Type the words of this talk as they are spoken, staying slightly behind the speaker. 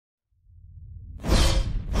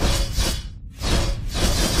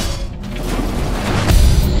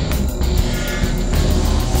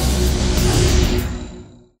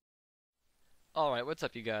Alright, what's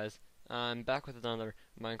up you guys? I'm back with another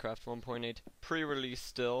Minecraft 1.8 pre-release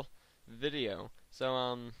still video.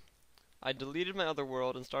 I deleted my other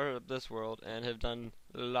world and started up this world and have done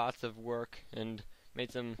lots of work and made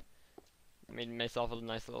myself a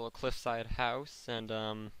nice little cliffside house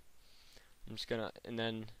I'm just gonna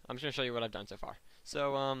show you what I've done so far.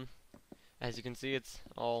 As you can see, it's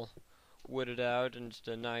all wooded out and just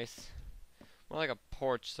a nice, more like a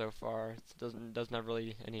porch so far. It doesn't have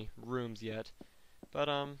really any rooms yet. But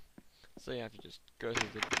so yeah, if you just go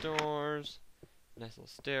through the doors, nice little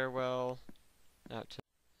stairwell out to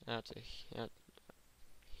out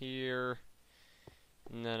here,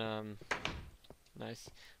 and then nice.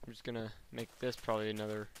 I'm just gonna make this probably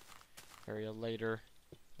another area later.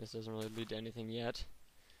 This doesn't really lead to anything yet,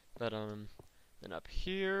 but then up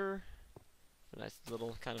here, a nice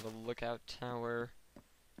little kind of a lookout tower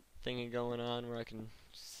thingy going on where I can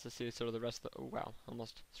see sort of the rest of the. Oh wow,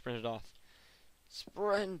 almost sprinted off.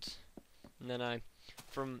 Sprint! And then I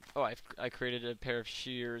created a pair of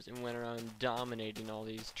shears and went around dominating all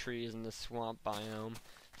these trees in the swamp biome.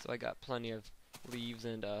 So I got plenty of leaves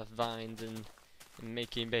and vines and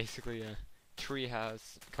making basically a tree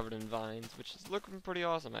house covered in vines, which is looking pretty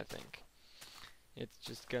awesome, I think. It's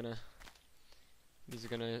just these are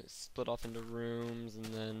gonna split off into rooms and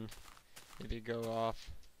then maybe go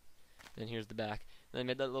off. Then here's the back. And I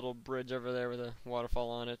made that little bridge over there with a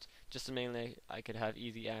waterfall on it, just so mainly I could have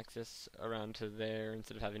easy access around to there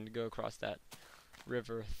instead of having to go across that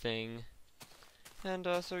river thing. And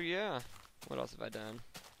so yeah, what else have I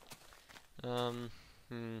done?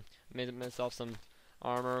 Made myself some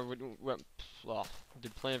armor.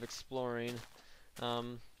 Did plenty of exploring.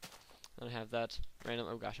 And I have that random.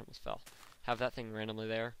 Oh gosh, I almost fell. Have that thing randomly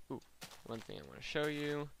there. Ooh, one thing I want to show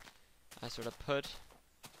you. I sort of put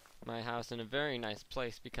my house in a very nice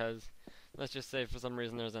place because let's just say for some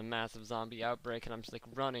reason there's a massive zombie outbreak and I'm just like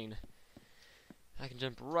running. I can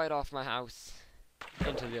jump right off my house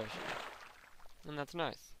into the ocean. And that's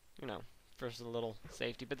nice. You know, first a little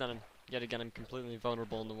safety, but then yet again I'm completely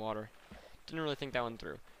vulnerable in the water. Didn't really think that one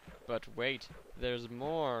through. But wait, there's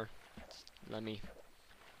more. Let me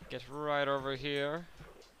get right over here.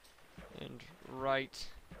 And right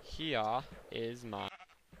here is my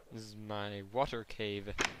water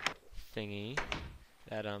cave thingy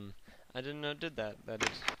that I didn't know did that it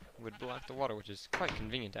would block the water, which is quite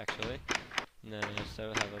convenient actually. And then I just have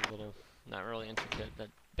a little, not really intricate, but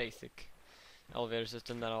basic elevator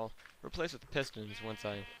system that I'll replace with pistons once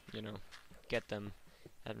I, get them.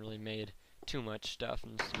 Haven't really made too much stuff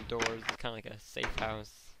and some doors. It's kind of like a safe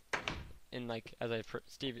house. In like as I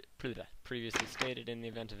previously stated, in the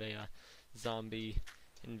event of a zombie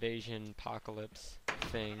invasion apocalypse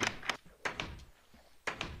thing.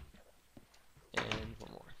 And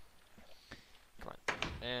one more. Come on.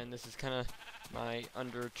 And this is kind of my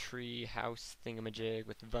under tree house thingamajig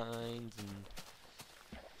with vines and.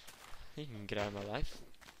 You can get out of my life.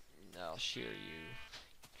 I'll shear you.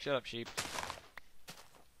 Shut up, sheep.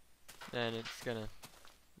 And it's gonna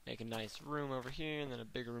make a nice room over here, and then a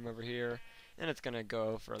bigger room over here, and it's gonna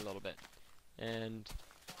go for a little bit. And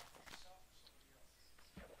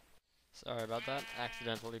sorry about that.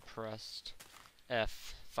 Accidentally pressed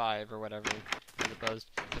F5 or whatever as opposed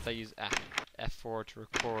because I use F4 to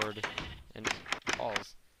record, and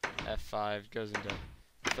Alt F5 goes into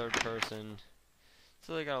third person.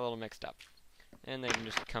 So they got a little mixed up. And they can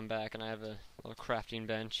just come back, and I have a little crafting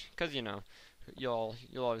bench, because you'll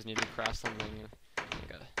always need to craft something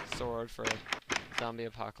like a sword for a zombie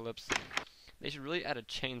apocalypse. They should really add a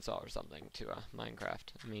chainsaw or something to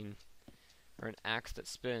Minecraft. I mean, or an axe that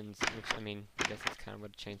spins, which I guess that's kind of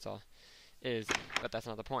what a chainsaw is, but that's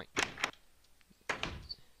not the point. The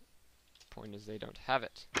point is they don't have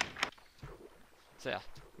it. So yeah,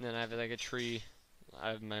 and then I have like a tree. I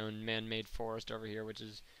have my own man-made forest over here, which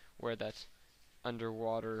is where that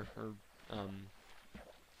underwater or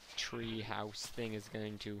tree house thing is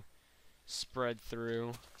going to spread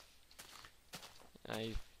through.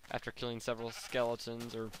 After killing several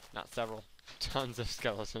skeletons, or not several, tons of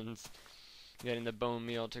skeletons, getting the bone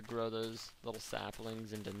meal to grow those little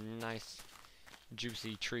saplings into nice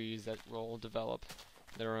juicy trees that will develop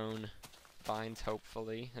their own vines,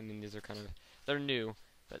 hopefully. These are they're new,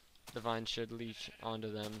 but the vines should leach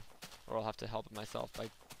onto them, or I'll have to help myself by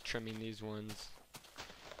trimming these ones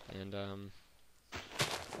and sort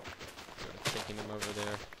of taking them over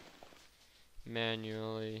there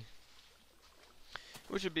manually,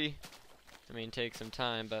 which would be, take some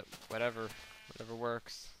time, but whatever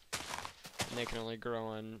works. And they can only grow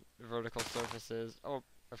on vertical surfaces. Oh,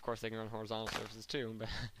 of course they can grow on horizontal surfaces too, but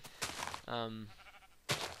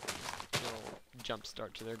little jump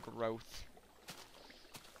start to their growth.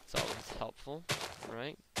 helpful,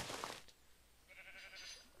 right?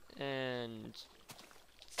 And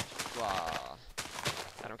blah.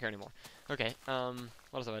 I don't care anymore. Okay, what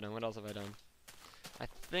else have I done? What else have I done? I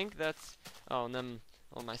think that's, oh, and then,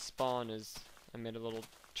 well, my spawn is, I made a little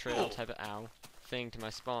trail type of, ow, thing to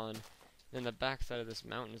my spawn. Then the back side of this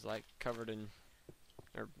mountain is, like, covered in,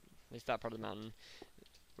 or at least that part of the mountain,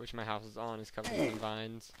 which my house is on, is covered in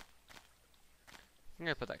vines. I think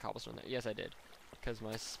I put that cobblestone there. Yes, I did. Because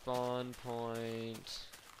my spawn point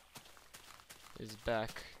is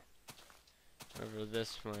back over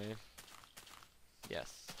this way.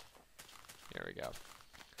 Yes. Here we go.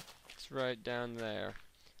 It's right down there.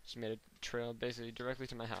 Just made a trail basically directly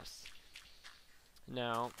to my house.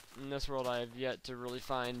 Now, in this world I have yet to really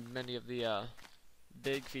find many of the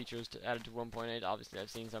big features added to 1.8. Obviously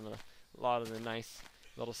I've seen a lot of the nice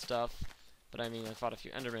little stuff, but I mean I fought a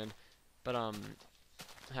few Endermen, but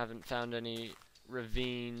haven't found any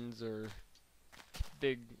ravines or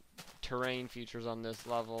big terrain features on this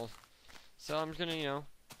level. So I'm just gonna, you know,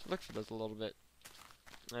 look for those a little bit.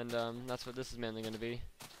 And that's what this is mainly gonna be.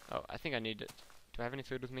 Oh, I think I need to, do I have any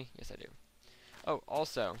food with me? Yes, I do. Oh,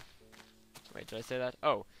 also, wait, did I say that?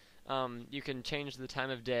 Oh, you can change the time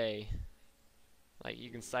of day. Like, you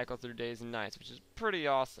can cycle through days and nights, which is pretty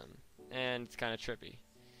awesome. And it's kind of trippy.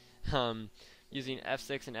 Using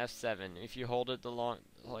F6 and F7. If you hold it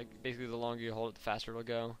basically the longer you hold it, the faster it'll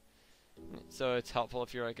go. So it's helpful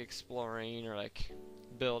if you're, like, exploring or, like,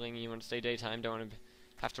 building, you want to stay daytime, don't want to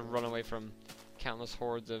have to run away from countless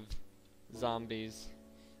hordes of zombies.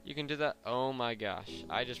 You can do that. Oh my gosh,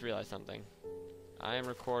 I just realized something. I am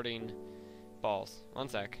recording balls. One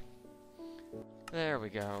sec. There we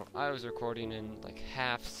go. I was recording in like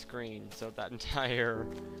half screen, so that entire,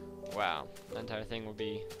 wow, that entire thing will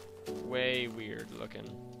be way weird looking.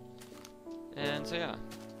 And so yeah,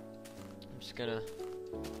 I'm just gonna,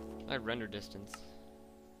 my render distance,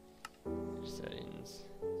 settings,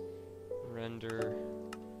 render,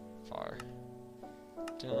 far,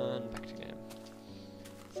 done, back to game.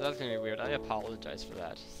 So that's gonna be weird. I apologize for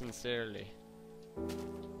that, sincerely.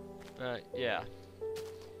 But yeah.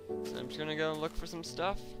 So I'm just gonna go look for some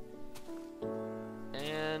stuff.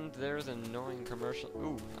 And there's an annoying commercial.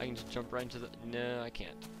 Ooh, I can just jump right into the. No, I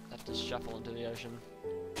can't. I have to shuffle into the ocean.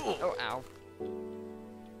 Oh, ow.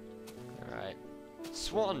 Alright.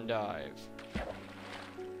 Swan dive.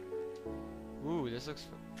 Ooh, this looks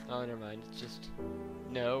fun. Oh, never mind. It's just.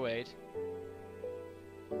 No, wait.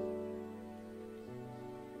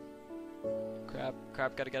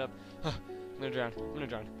 Crap, gotta get up. I'm gonna drown.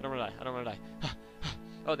 I don't wanna die.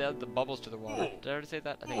 Oh, they added the bubbles to the water. Did I already say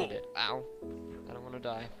that? I think I did. Ow. I don't wanna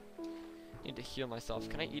die. Need to heal myself.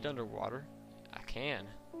 Can I eat underwater? I can.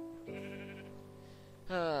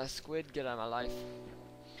 Squid, get out of my life.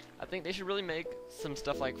 I think they should really make some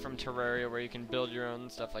stuff like from Terraria where you can build your own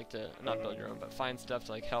stuff like not build your own, but find stuff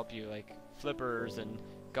to like help you, like flippers and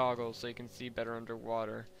goggles so you can see better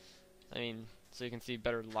underwater. I mean, so you can see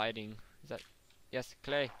better lighting. Is that, yes,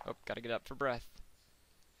 clay. Oh, gotta get up for breath.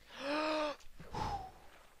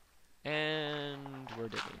 And we're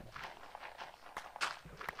digging.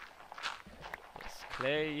 Yes,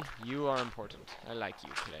 Clay, you are important. I like you,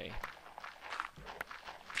 Clay.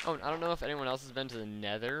 Oh, I don't know if anyone else has been to the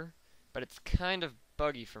Nether, but it's kind of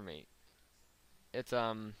buggy for me. It's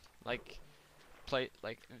like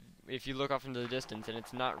if you look off into the distance and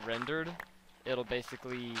it's not rendered, it'll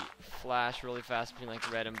basically flash really fast between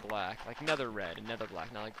like red and black, like nether red and nether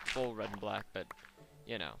black, not like full red and black, but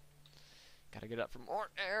you know. Gotta get up for more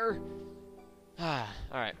air.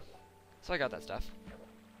 Alright. So I got that stuff.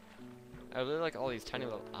 I really like all these tiny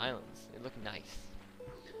little islands. They look nice.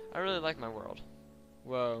 I really like my world.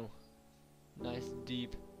 Whoa. Nice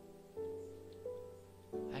deep.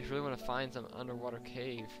 I really want to find some underwater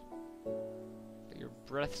cave. But your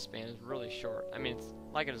breath span is really short. I mean, it's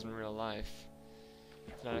like it is in real life.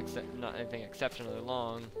 It's not anything exceptionally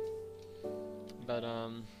long. But,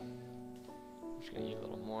 I'm just gonna eat a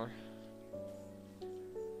little more.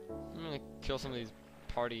 I'm gonna kill some of these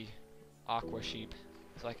party aqua sheep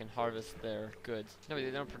so I can harvest their goods. No, they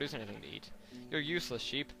don't produce anything to eat. You're useless,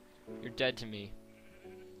 sheep. You're dead to me.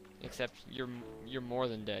 Except you're more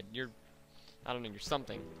than dead. I don't know, you're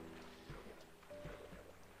something.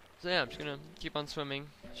 So yeah, I'm just gonna keep on swimming.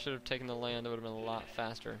 Should have taken the land, it would have been a lot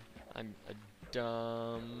faster. I'm a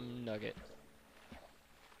dumb nugget.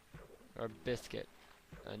 Or biscuit.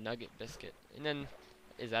 A nugget biscuit. And then,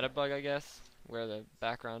 is that a bug, I guess? Where the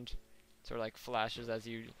background sort of like flashes as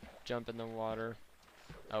you jump in the water.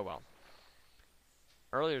 Oh well.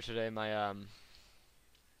 Earlier today, my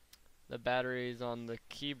the batteries on the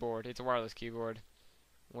keyboard, it's a wireless keyboard,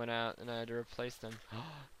 went out and I had to replace them.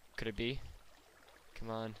 could it be?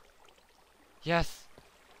 Come on. Yes!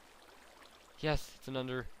 Yes, it's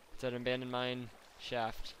an abandoned mine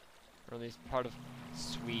shaft. Or at least part of...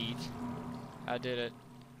 Sweet. I did it.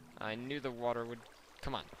 I knew the water would...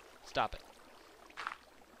 Come on. Stop it.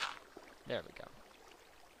 There we go.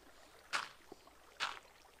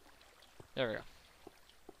 There we go.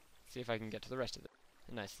 See if I can get to the rest of it.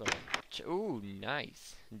 A nice little... Ooh,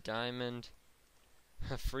 nice. Diamond.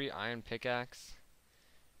 A free iron pickaxe.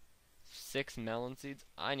 6 melon seeds.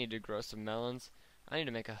 I need to grow some melons. I need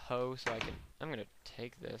to make a hoe so I can... I'm gonna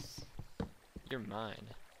take this. You're mine.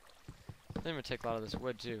 I'm gonna take a lot of this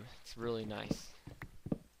wood too. It's really nice.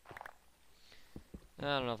 I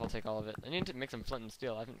don't know if I'll take all of it. I need to make some flint and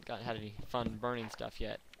steel. I haven't had any fun burning stuff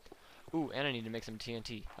yet. Ooh, and I need to make some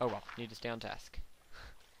TNT. Oh well, need to stay on task.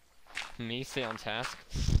 Me stay on task?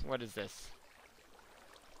 What is this?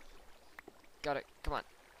 Got it. Come on.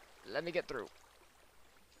 Let me get through.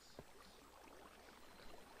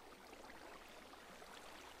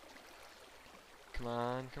 Come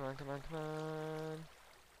on, come on, come on, come on.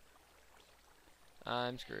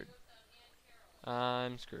 I'm screwed.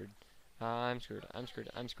 I'm screwed. I'm screwed. I'm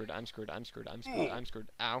screwed. I'm screwed. I'm screwed. I'm screwed. I'm screwed. I'm screwed.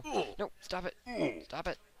 Ow. No, stop it. Stop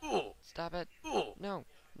it. Stop it. No. No.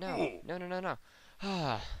 No, no, no, no.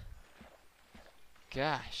 Ah.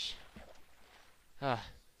 Gosh. Ah.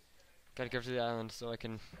 Gotta go to the island so I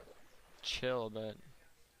can chill, but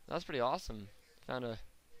that's pretty awesome. Found a...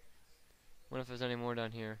 Wonder if there's any more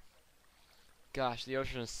down here. Gosh, the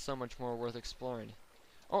ocean is so much more worth exploring.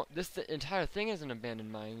 Oh, the entire thing is an abandoned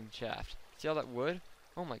mine shaft. See all that wood?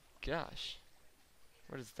 Oh my gosh.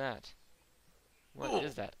 What is that? What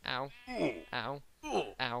is that? Ow. Ow.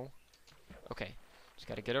 Ow. Okay. Just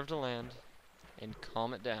gotta get over to land and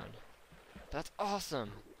calm it down. That's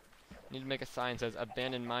awesome. Need to make a sign that says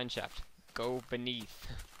abandoned mine shaft. Go beneath.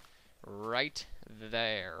 Right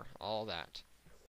there. All that.